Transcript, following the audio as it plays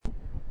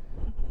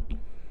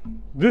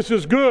This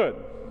is good.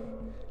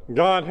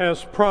 God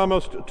has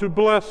promised to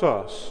bless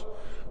us.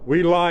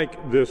 We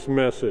like this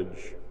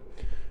message.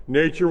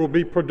 Nature will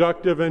be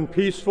productive and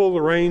peaceful.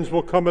 The rains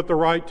will come at the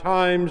right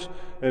times,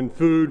 and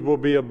food will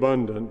be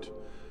abundant.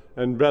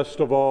 And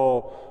best of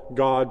all,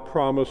 God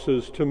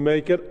promises to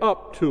make it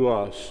up to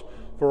us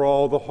for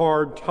all the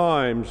hard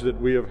times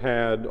that we have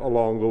had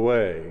along the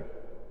way.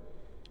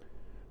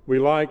 We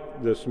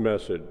like this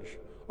message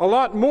a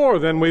lot more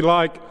than we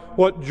like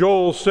what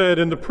Joel said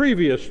in the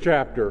previous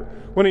chapter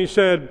when he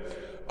said,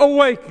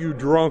 "Awake, you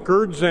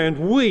drunkards,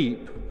 and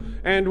weep,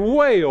 and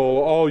wail,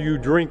 all you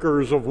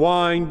drinkers of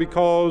wine,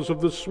 because of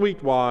the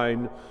sweet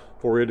wine,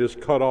 for it is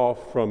cut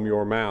off from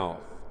your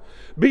mouth.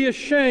 Be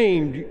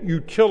ashamed, you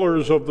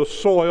tillers of the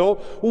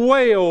soil.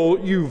 Wail,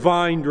 you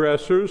vine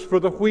dressers, for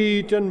the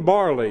wheat and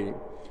barley,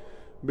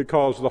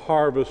 because the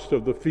harvest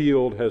of the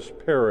field has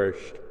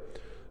perished.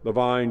 The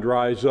vine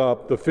dries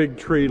up, the fig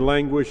tree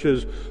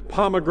languishes,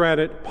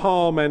 pomegranate,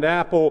 palm, and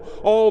apple,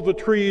 all the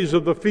trees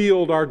of the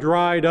field are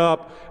dried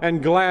up,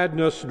 and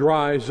gladness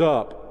dries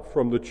up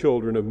from the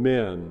children of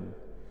men.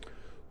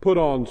 Put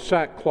on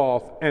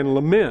sackcloth and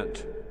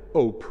lament,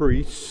 O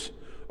priests,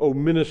 O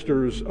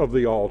ministers of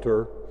the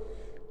altar.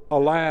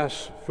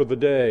 Alas for the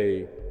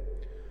day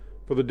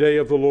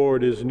of the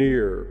Lord is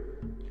near,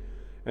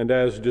 and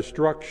as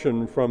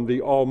destruction from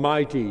the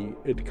Almighty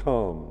it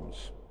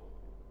comes."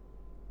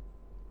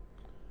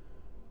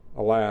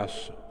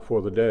 Alas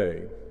for the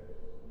day.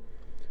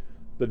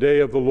 The day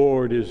of the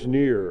Lord is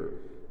near,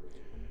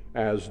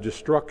 as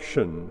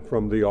destruction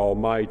from the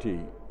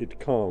Almighty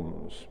it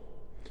comes.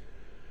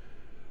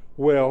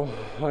 Well,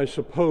 I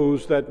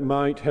suppose that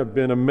might have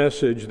been a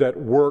message that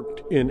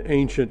worked in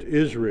ancient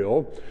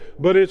Israel,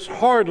 but it's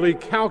hardly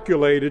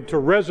calculated to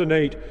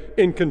resonate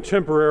in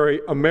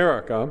contemporary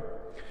America,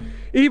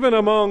 even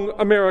among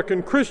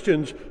American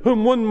Christians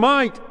whom one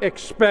might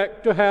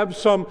expect to have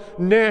some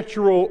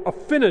natural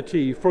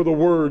affinity for the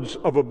words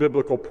of a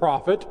biblical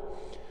prophet.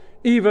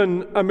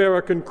 Even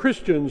American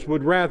Christians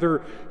would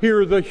rather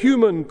hear the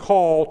human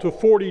call to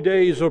 40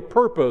 days of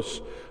purpose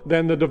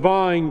than the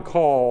divine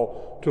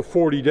call to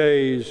 40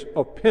 days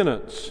of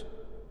penance.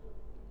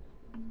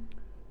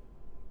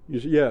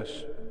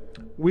 Yes,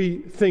 we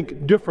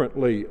think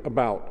differently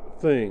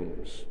about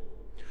things.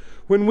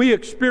 When we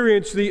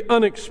experience the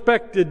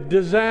unexpected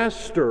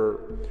disaster,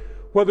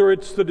 whether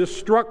it's the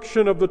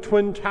destruction of the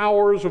Twin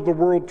Towers of the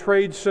World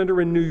Trade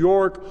Center in New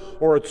York,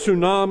 or a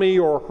tsunami,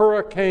 or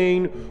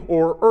hurricane,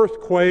 or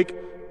earthquake,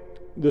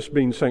 this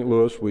being St.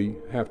 Louis, we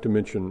have to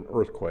mention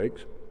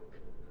earthquakes.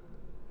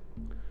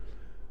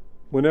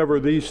 Whenever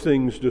these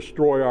things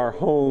destroy our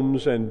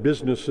homes and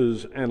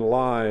businesses and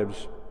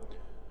lives,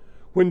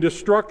 when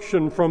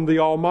destruction from the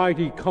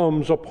Almighty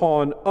comes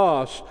upon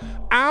us,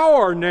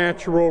 our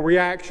natural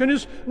reaction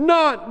is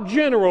not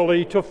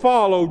generally to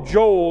follow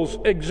Joel's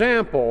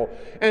example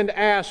and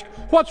ask,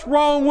 what's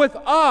wrong with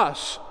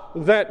us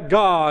that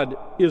God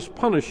is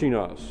punishing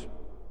us?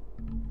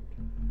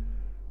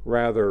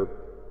 Rather,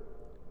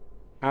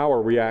 our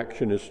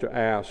reaction is to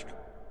ask,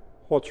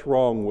 what's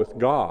wrong with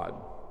God?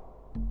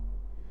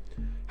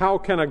 How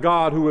can a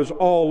God who is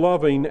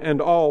all-loving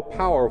and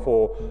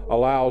all-powerful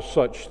allow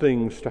such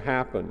things to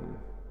happen?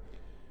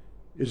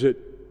 Is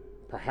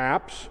it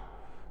perhaps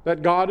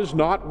that God is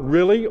not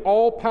really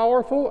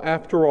all-powerful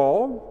after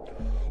all?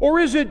 Or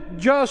is it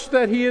just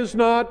that He is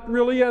not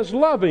really as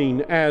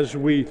loving as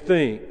we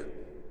think?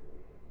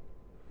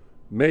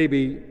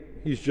 Maybe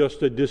He's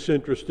just a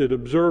disinterested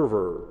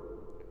observer.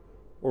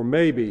 Or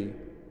maybe,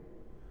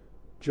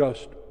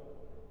 just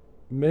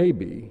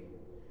maybe,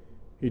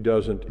 He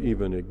doesn't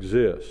even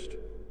exist.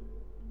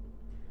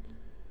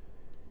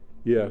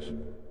 Yes,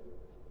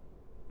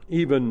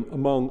 even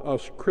among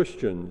us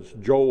Christians,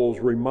 Joel's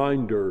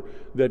reminder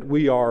that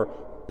we are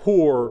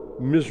poor,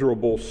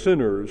 miserable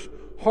sinners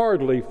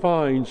hardly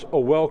finds a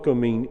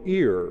welcoming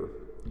ear.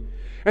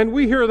 And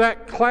we hear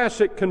that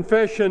classic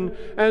confession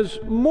as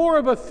more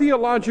of a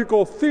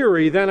theological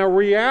theory than a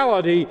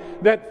reality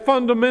that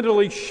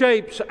fundamentally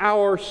shapes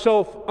our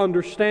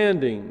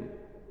self-understanding.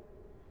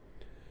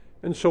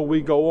 And so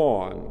we go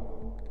on,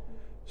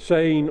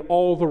 saying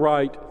all the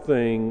right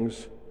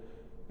things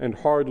and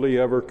hardly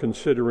ever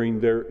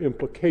considering their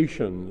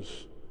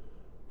implications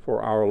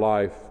for our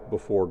life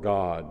before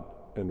God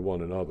and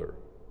one another.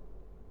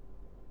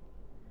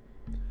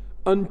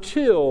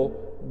 Until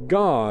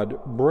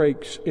God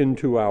breaks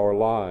into our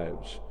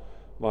lives,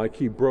 like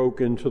He broke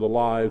into the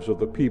lives of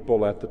the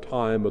people at the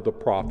time of the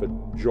prophet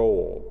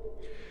Joel.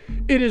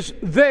 It is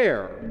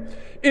there,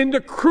 in the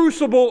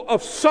crucible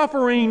of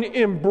suffering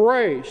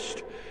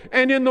embraced,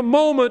 and in the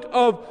moment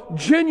of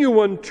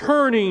genuine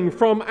turning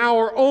from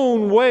our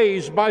own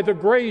ways by the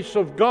grace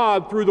of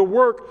God through the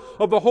work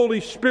of the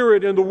Holy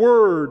Spirit and the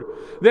Word,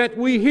 that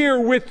we hear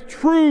with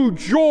true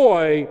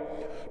joy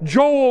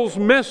Joel's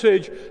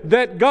message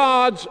that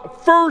God's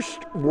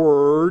first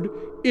word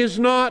is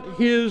not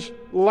His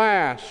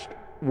last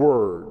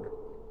word.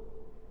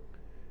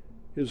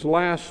 His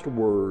last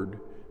word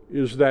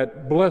is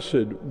that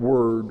blessed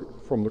word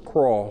from the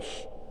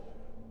cross,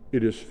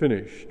 it is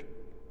finished.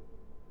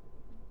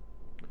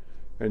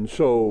 And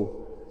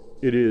so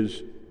it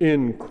is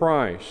in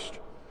Christ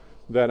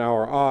that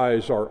our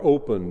eyes are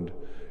opened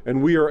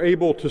and we are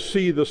able to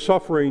see the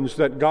sufferings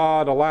that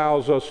God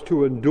allows us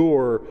to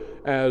endure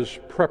as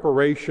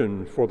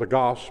preparation for the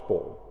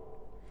gospel.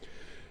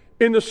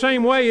 In the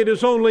same way, it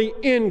is only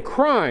in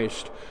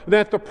Christ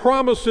that the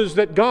promises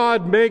that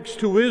God makes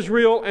to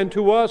Israel and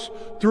to us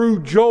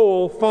through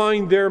Joel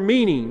find their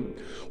meaning.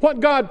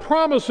 What God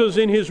promises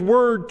in His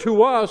Word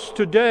to us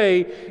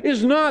today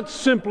is not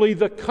simply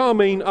the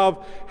coming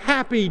of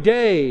happy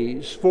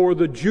days for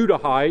the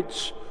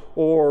Judahites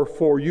or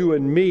for you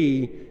and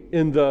me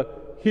in the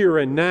here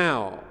and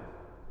now.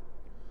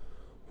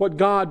 What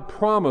God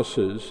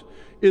promises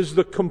is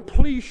the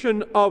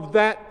completion of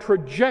that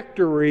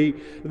trajectory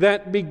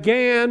that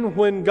began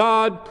when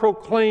God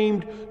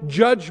proclaimed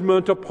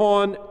judgment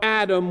upon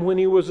Adam when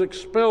he was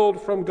expelled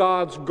from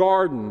God's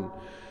garden.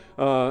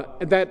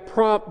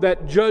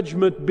 That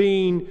judgment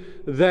being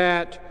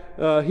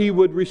that he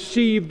would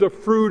receive the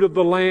fruit of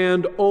the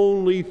land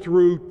only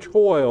through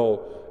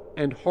toil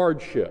and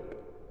hardship.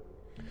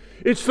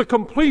 It's the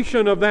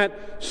completion of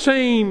that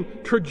same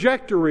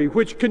trajectory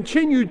which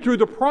continued through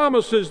the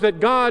promises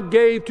that God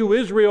gave to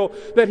Israel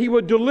that He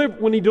would deliver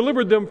when He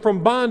delivered them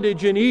from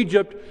bondage in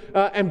Egypt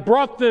and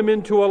brought them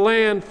into a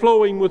land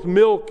flowing with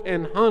milk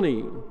and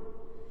honey.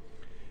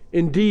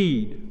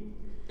 Indeed,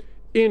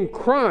 in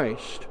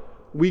Christ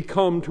we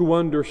come to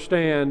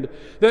understand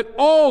that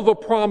all the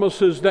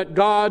promises that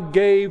God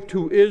gave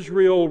to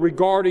Israel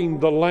regarding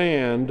the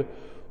land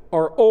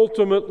are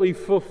ultimately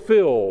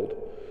fulfilled,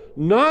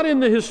 not in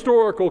the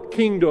historical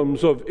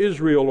kingdoms of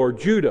Israel or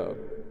Judah.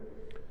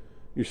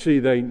 You see,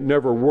 they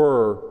never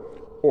were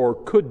or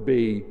could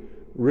be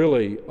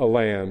really a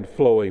land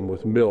flowing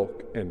with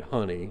milk and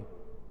honey.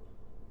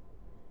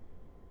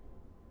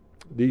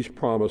 These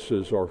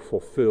promises are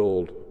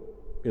fulfilled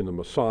in the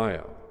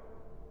Messiah.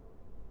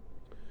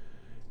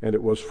 And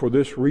it was for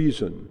this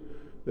reason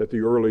that the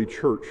early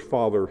church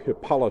father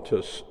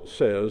Hippolytus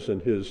says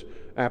in his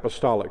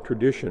apostolic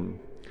tradition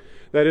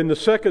that in the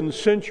 2nd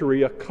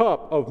century a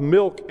cup of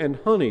milk and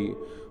honey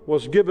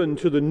was given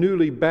to the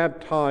newly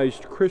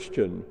baptized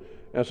Christian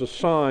as a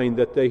sign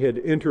that they had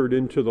entered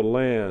into the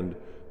land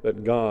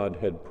that God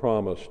had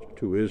promised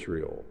to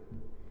Israel.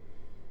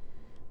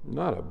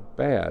 Not a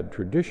bad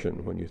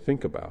tradition when you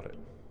think about it.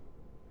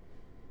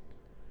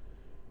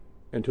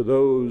 And to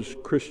those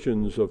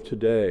Christians of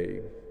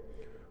today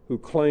who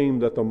claim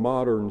that the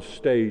modern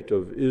state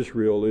of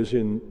Israel is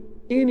in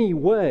any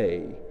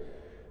way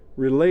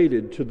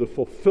related to the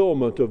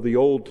fulfillment of the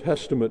Old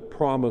Testament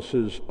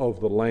promises of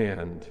the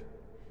land,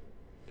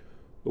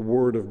 the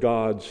Word of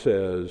God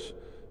says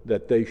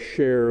that they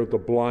share the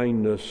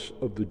blindness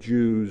of the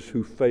Jews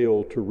who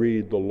fail to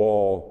read the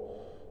law,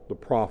 the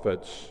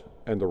prophets,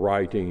 and the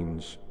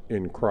writings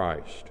in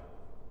Christ.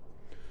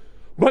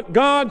 But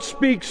God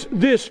speaks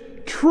this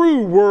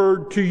true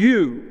word to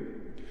you.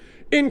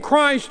 In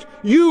Christ,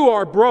 you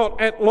are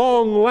brought at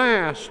long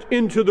last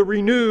into the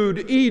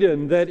renewed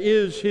Eden that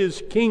is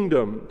His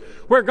kingdom,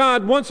 where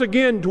God once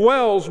again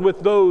dwells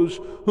with those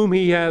whom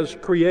He has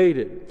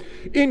created.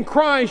 In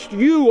Christ,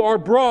 you are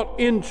brought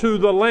into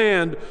the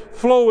land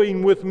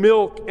flowing with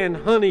milk and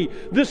honey,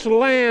 this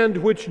land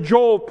which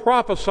Joel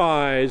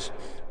prophesies,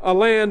 a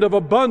land of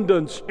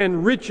abundance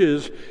and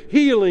riches,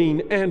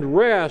 healing and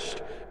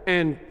rest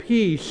and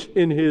peace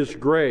in His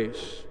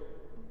grace.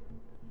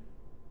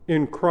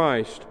 In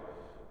Christ,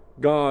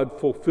 God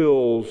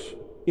fulfills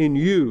in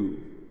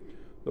you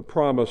the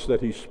promise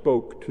that He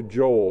spoke to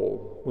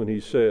Joel when He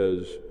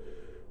says,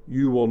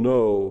 "You will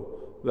know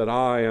that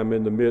I am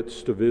in the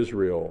midst of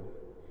Israel,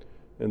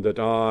 and that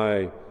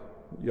I,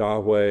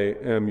 Yahweh,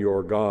 am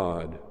your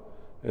God,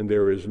 and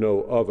there is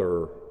no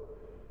other,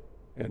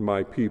 and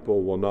my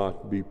people will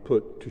not be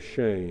put to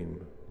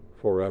shame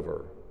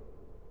forever."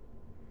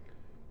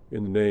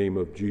 In the name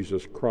of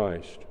Jesus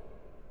Christ,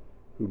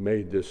 who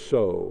made this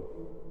so,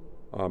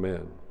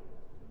 amen.